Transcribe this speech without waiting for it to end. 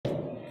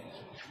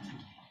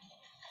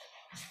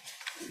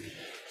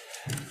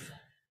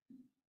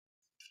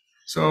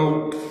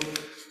So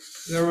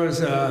there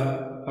was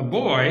a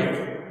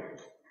boy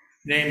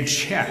named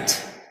Chet.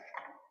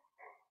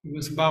 He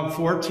was about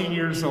 14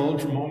 years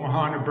old from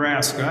Omaha,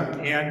 Nebraska,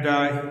 and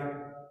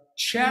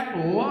Chet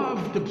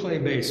loved to play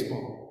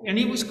baseball, and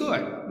he was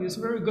good. He was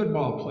a very good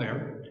ball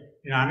player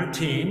and on a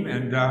team,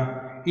 and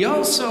he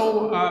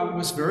also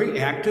was very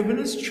active in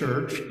his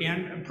church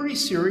and a pretty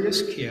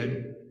serious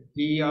kid.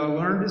 He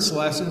learned his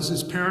lessons.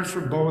 His parents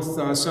were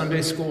both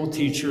Sunday school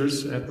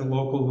teachers at the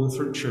local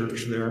Lutheran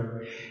church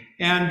there.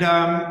 And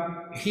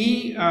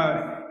he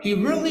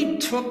really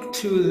took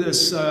to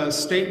this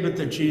statement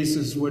that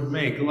Jesus would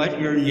make, let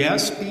your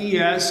yes be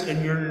yes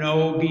and your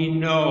no be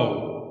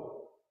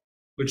no,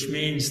 which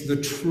means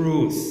the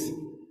truth.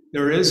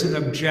 There is an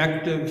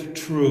objective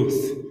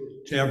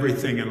truth to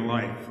everything in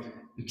life.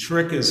 The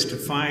trick is to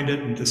find it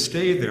and to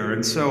stay there.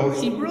 And so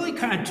he really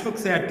kind of took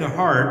that to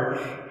heart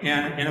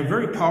and in a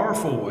very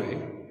powerful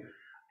way.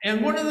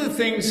 And one of the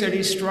things that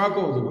he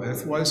struggled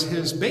with was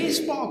his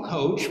baseball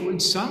coach would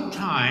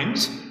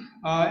sometimes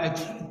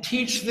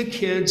teach the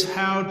kids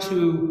how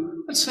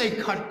to, let's say,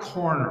 cut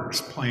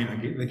corners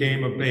playing the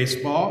game of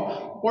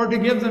baseball, or to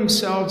give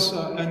themselves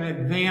an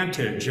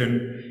advantage.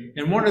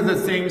 And one of the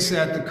things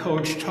that the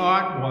coach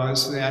taught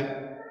was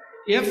that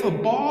if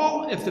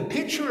the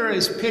pitcher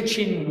is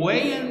pitching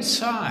way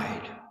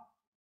inside,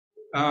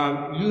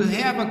 you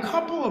have a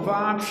couple of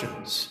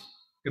options.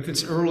 If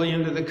it's early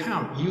into the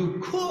count, you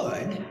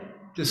could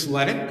just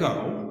let it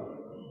go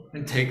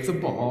and take the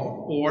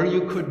ball, or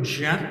you could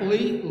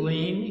gently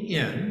lean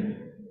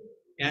in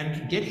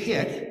and get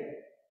hit.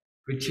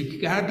 But you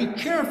gotta be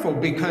careful,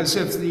 because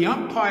if the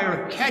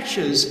umpire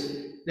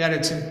catches that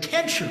it's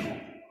intentional,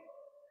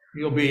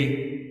 you'll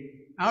be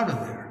out of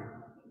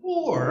there.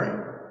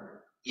 Or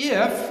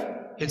if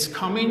it's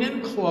coming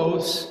in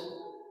close,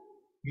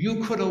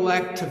 you could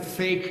elect to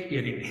fake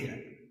getting hit.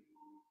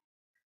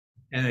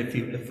 And if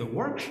it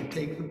works, you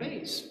take the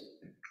base.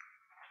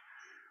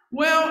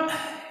 Well,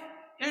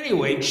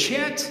 anyway,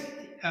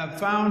 Chet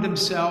found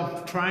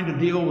himself trying to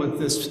deal with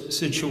this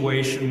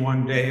situation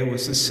one day. It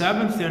was the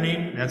 7th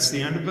inning. That's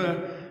the end of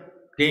a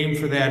game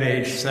for that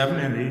age, 7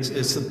 innings.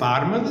 It's the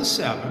bottom of the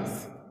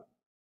 7th.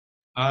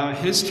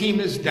 His team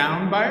is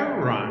down by a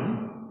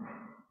run.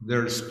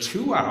 There's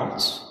 2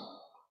 outs.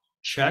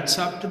 Chet's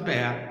up to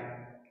bat.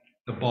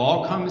 The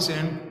ball comes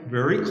in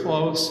very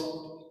close,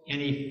 and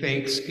he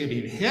fakes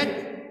getting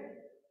hit.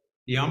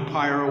 The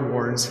umpire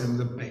awards him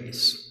the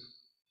base.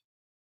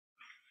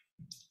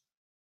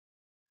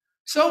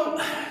 So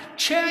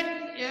Chet,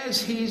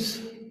 as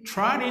he's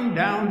trotting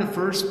down to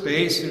first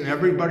base and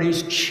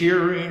everybody's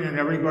cheering and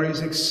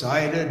everybody's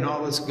excited and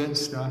all this good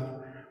stuff,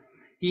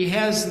 he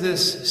has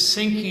this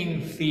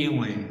sinking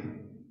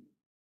feeling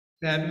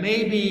that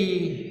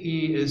maybe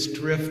he is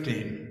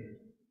drifting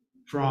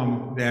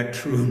from that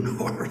true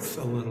north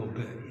a little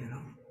bit.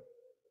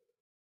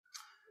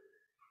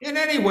 And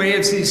anyway,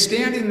 as he's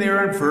standing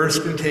there on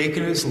first and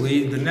taking his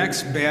lead, the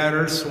next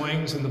batter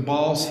swings and the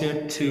ball's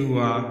hit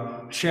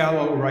to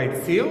shallow right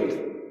field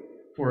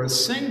for a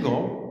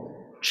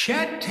single.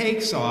 Chet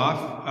takes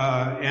off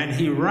and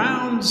he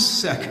rounds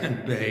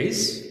second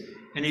base,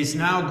 and he's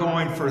now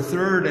going for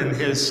third, and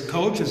his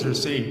coaches are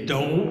saying,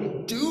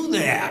 don't do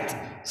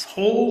that.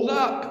 Hold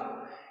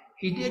up.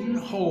 He didn't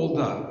hold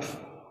up.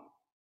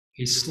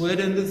 He slid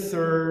into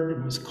third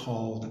and was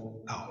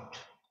called out.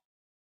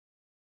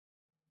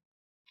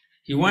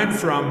 He went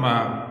from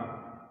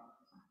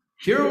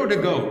hero to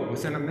goat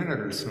within a minute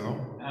or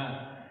so.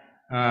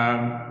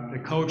 The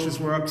coaches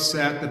were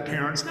upset, the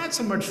parents, not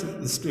so much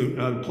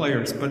the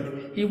players,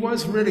 but he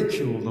was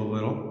ridiculed a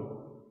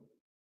little.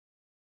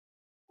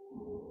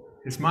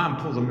 His mom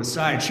pulled him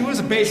aside. She was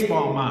a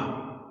baseball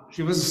mom.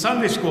 She was a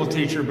Sunday school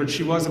teacher, but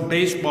she was a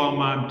baseball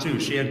mom too.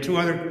 She had 2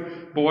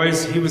 other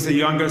boys. He was the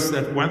youngest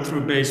that went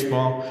through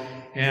baseball.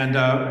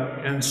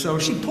 And so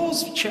she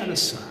pulls Chet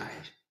aside.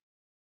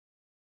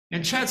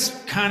 And Chet's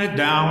kind of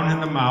down in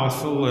the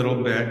mouth a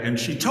little bit. And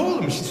she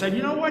told him, she said,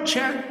 you know what,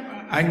 Chet?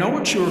 I know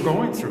what you were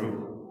going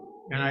through,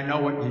 and I know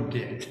what you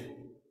did.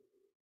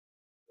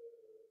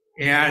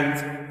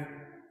 And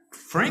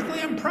frankly,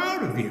 I'm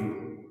proud of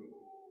you.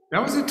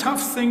 That was a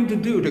tough thing to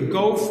do, to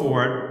go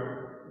for it,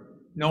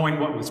 knowing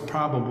what was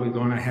probably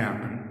going to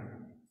happen.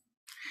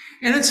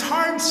 And it's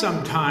hard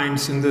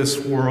sometimes in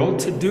this world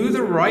to do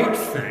the right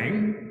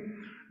thing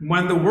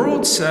when the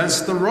world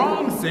says the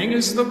wrong thing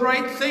is the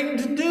right thing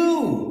to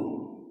do.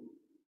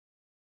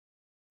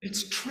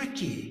 It's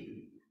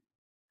tricky.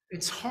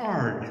 It's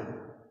hard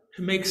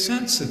to make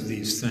sense of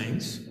these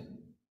things.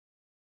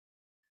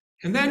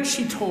 And then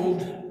she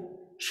told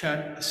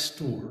Chet a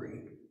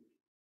story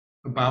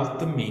about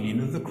the meaning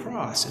of the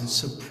cross. And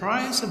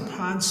surprise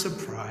upon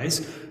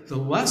surprise, the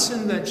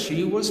lesson that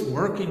she was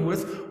working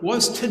with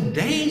was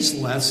today's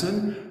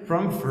lesson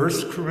from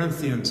 1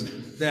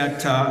 Corinthians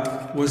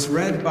that was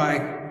read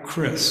by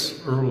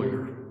Chris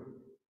earlier.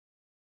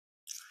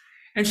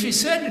 And she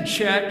said to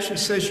Chet, she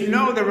says, you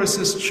know, there was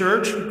this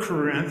church in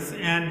Corinth,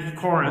 and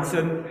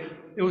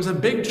it was a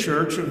big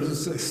church. It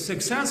was a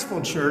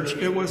successful church.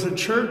 It was a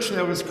church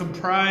that was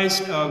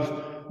comprised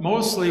of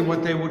mostly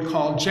what they would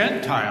call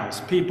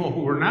Gentiles, people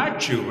who were not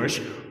Jewish,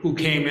 who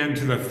came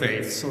into the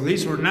faith. So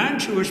these were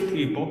non-Jewish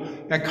people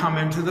that come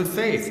into the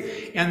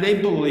faith. And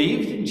they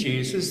believed in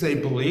Jesus, they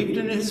believed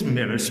in his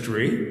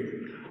ministry.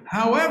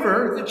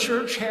 However, the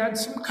church had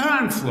some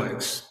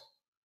conflicts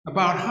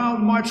about how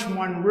much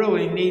one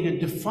really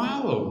needed to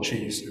follow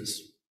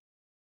Jesus.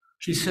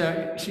 She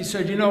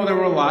said, you know, there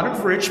were a lot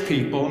of rich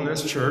people in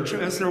this church,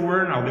 as there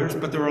were in others,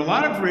 but there were a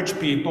lot of rich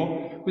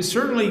people who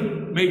certainly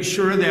made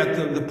sure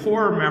that the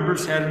poorer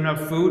members had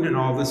enough food and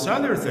all this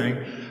other thing,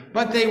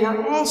 but they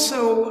were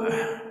also,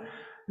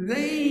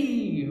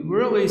 they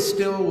really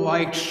still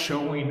liked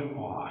showing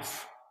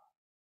off.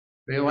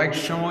 They liked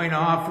showing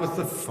off with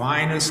the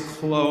finest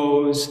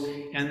clothes,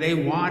 and they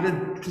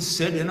wanted to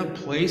sit in a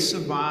place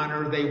of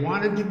honor. They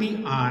wanted to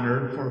be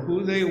honored for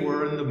who they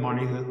were and the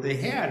money that they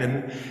had.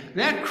 And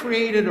that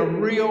created a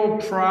real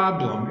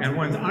problem. And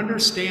when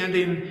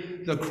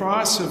understanding the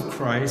cross of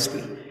Christ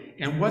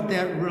and what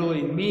that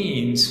really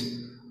means,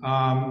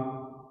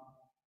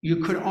 you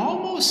could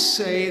almost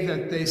say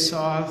that they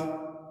saw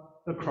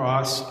the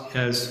cross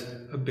as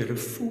a bit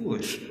of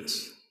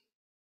foolishness.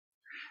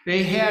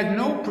 They had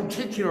no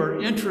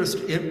particular interest,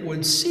 it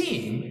would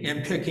seem,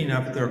 in picking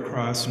up their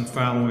cross and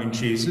following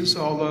Jesus,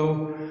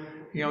 although,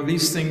 you know,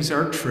 these things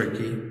are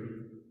tricky.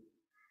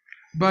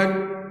 But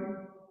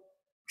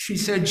she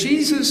said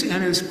Jesus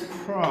and his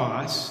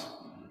cross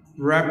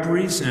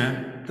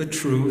represent the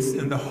truth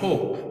and the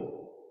hope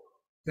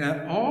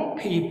that all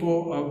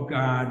people of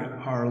God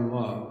are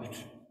loved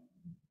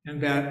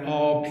and that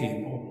all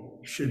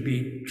people should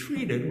be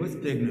treated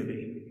with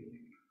dignity.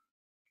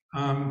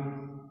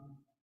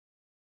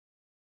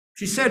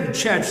 She said to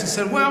Chet, she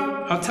said,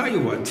 well, I'll tell you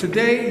what,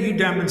 today you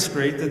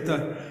demonstrate that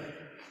the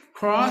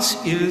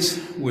cross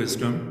is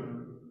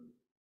wisdom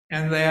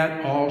and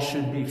that all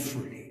should be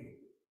free.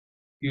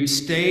 You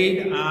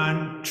stayed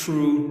on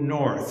true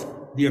north,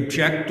 the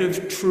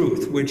objective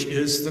truth, which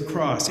is the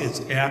cross. It's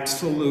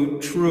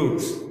absolute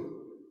truth.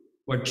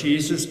 What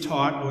Jesus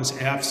taught was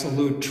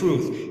absolute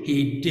truth.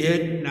 He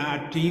did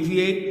not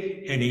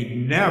deviate, and he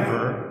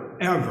never,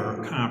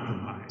 ever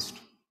compromised.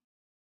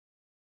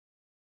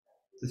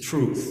 The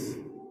truth.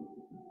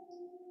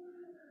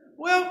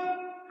 Well,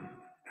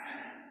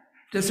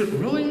 does it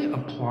really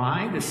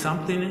apply to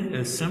something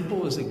as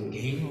simple as a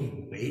game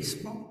of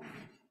baseball?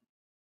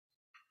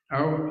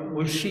 Are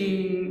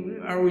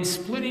we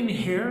splitting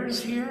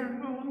hairs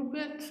here a little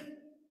bit?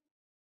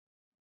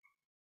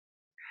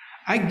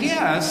 I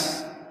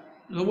guess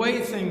the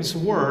way things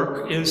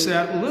work is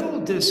that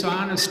little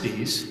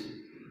dishonesties,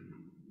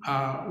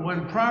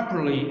 when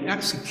properly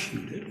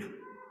executed,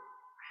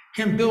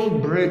 can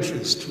build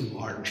bridges to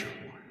larger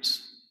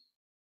ones.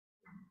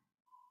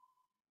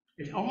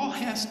 It all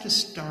has to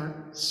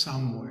start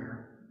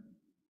somewhere.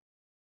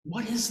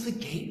 What is the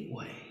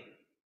gateway?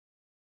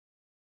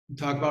 We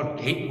talk about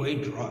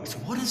gateway drugs.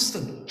 What is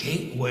the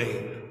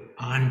gateway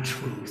on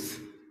truth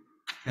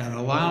that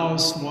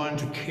allows one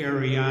to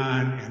carry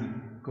on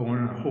and go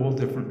in a whole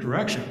different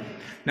direction?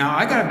 Now,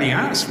 I got to be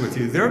honest with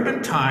you. There have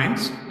been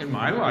times in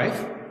my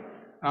life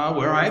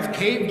where I've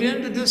caved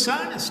into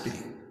dishonesty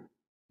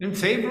in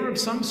favor of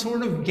some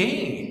sort of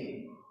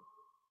gain.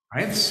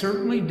 I have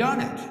certainly done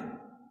it.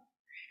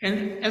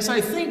 And as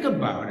I think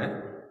about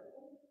it,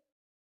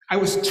 I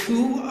was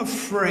too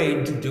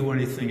afraid to do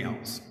anything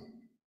else.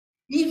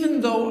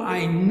 Even though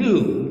I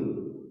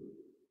knew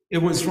it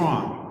was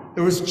wrong.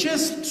 There was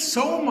just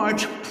so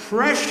much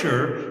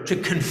pressure to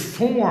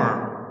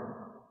conform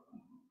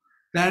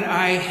that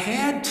I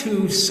had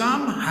to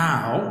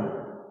somehow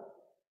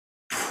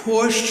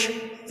push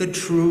the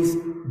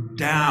truth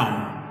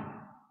down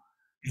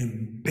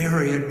and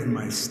bury it in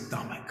my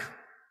stomach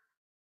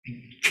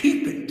and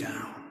keep it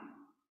down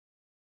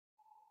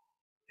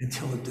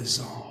until it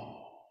dissolves.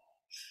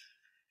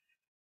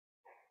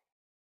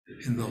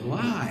 And the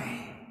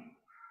lie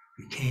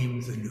became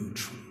the new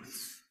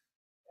truth.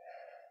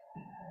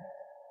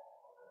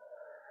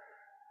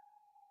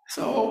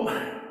 So,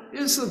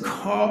 is the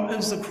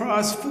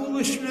cross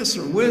foolishness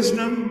or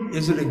wisdom?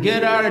 Is it a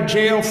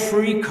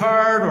get-out-of-jail-free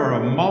card or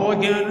a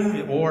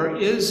mulligan? Or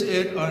is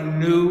it a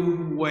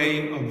new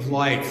way of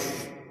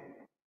life?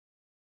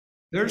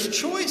 There's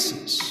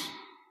choices.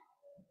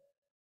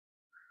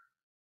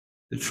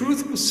 The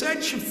truth will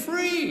set you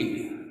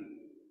free.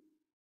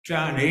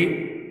 John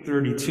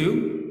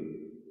 8:32.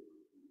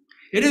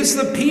 It is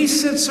the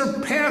peace that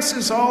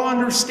surpasses all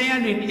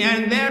understanding,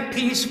 and that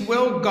peace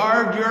will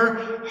guard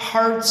your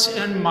hearts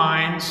and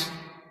minds,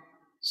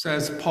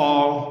 says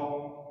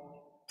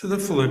Paul to the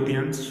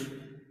Philippians.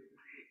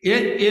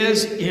 It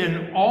is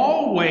in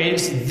all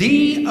ways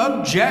the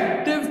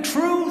objective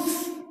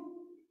truth.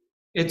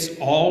 It's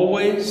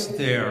always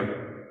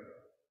there.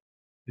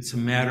 It's a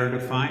matter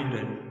to find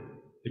it.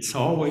 It's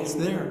always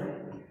there.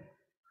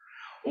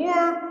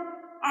 Or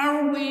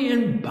are we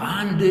in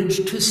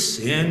bondage to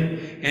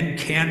sin and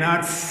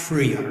cannot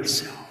free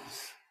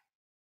ourselves?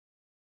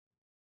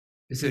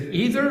 Is it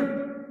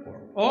either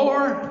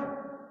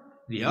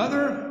or the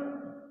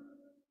other?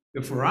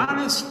 If we're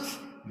honest,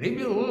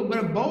 maybe a little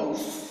bit of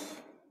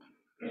both.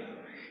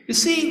 You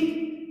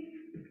see,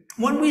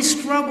 when we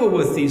struggle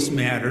with these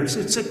matters,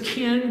 it's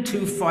akin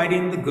to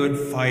fighting the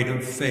good fight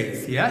of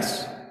faith,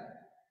 yes?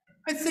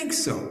 I think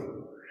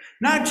so.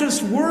 Not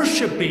just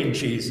worshiping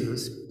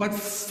Jesus, but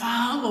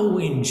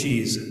following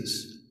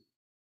Jesus.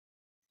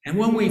 And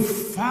when we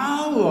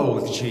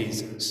follow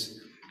Jesus,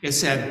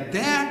 it's at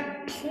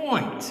that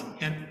point,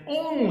 and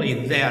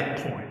only that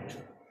point,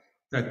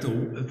 that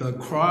the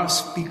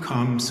cross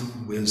becomes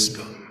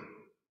wisdom.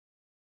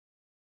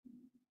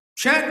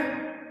 Chet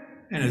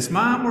and his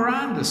mom were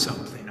onto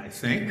something, I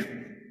think.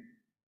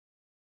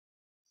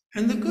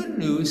 And the good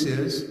news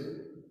is,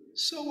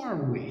 so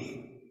are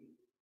we.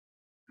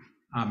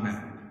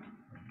 Amen.